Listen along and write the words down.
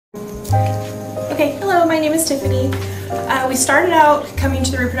Okay, hello, my name is Tiffany. We started out coming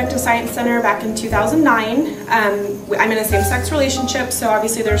to the Reproductive Science Center back in 2009. I'm in a same-sex relationship, so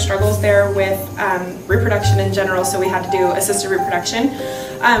obviously there are struggles there with reproduction in general, so we had to do assisted reproduction.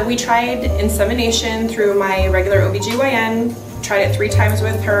 We tried insemination through my regular OBGYN, tried it 3 times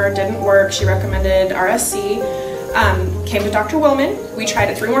with her, didn't work. She recommended RSC. Came to Dr. Willman. We tried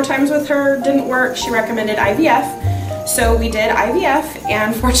it 3 more times with her, didn't work. She recommended IVF. So we did IVF,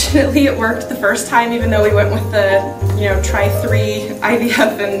 and fortunately it worked the first time, even though we went with the, try 3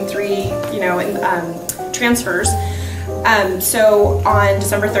 IVF and 3, transfers. So on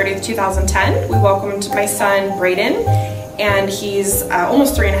December 30th, 2010, we welcomed my son, Braden, and he's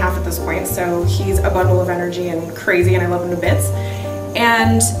almost 3 and a half at this point, so he's a bundle of energy and crazy, and I love him to bits.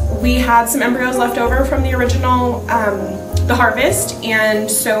 And we had some embryos left over from the original the harvest, and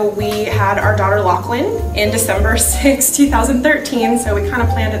so we had our daughter Lachlan in December 6, 2013, so we kind of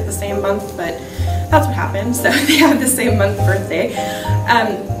planned it the same month, but that's what happened, so they have the same month birthday.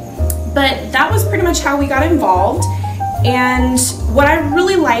 But that was pretty much how we got involved. And what I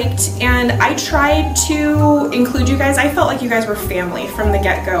really liked, and I tried to include you guys, I felt like you guys were family from the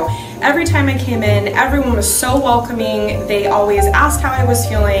get-go. Every time I came in, everyone was so welcoming. They always asked how I was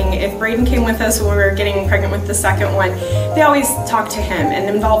feeling. If Braden came with us when we were getting pregnant with the second one, they always talked to him and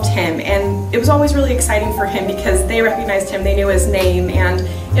involved him. And it was always really exciting for him because they recognized him, they knew his name, and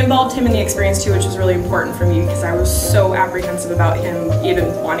involved him in the experience too, which was really important for me because I was so apprehensive about him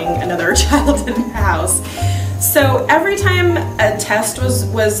even wanting another child in the house. So every time a test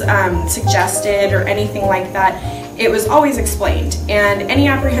was suggested or anything like that, it was always explained, and any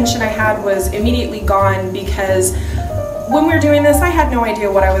apprehension I had was immediately gone because when we were doing this, I had no idea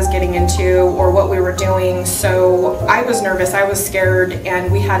what I was getting into or what we were doing, so I was nervous, I was scared,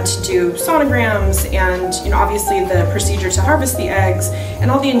 and we had to do sonograms and obviously the procedure to harvest the eggs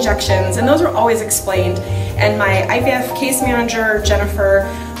and all the injections, and those were always explained. And my IVF case manager, Jennifer,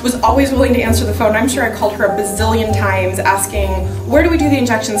 was always willing to answer the phone. I'm sure I called her a bazillion times asking, where do we do the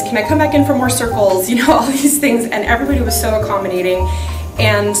injections? Can I come back in for more circles? All these things, and everybody was so accommodating.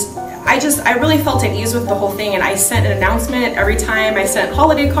 And I really felt at ease with the whole thing, and I sent an announcement every time. I sent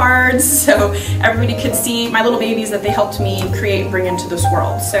holiday cards so everybody could see my little babies that they helped me create and bring into this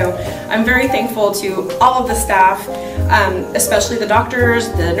world. So I'm very thankful to all of the staff, especially the doctors,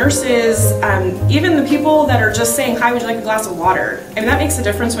 the nurses, even the people that are just saying, hi, would you like a glass of water? I mean, that makes a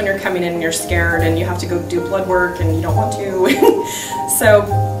difference when you're coming in and you're scared and you have to go do blood work and you don't want to. So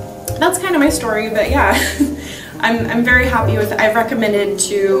that's kind of my story, but yeah. I'm very happy with it. I've recommended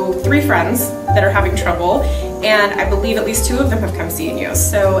to 3 friends that are having trouble, and I believe at least 2 of them have come seeing you,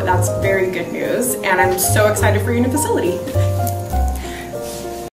 so that's very good news, and I'm so excited for your new facility.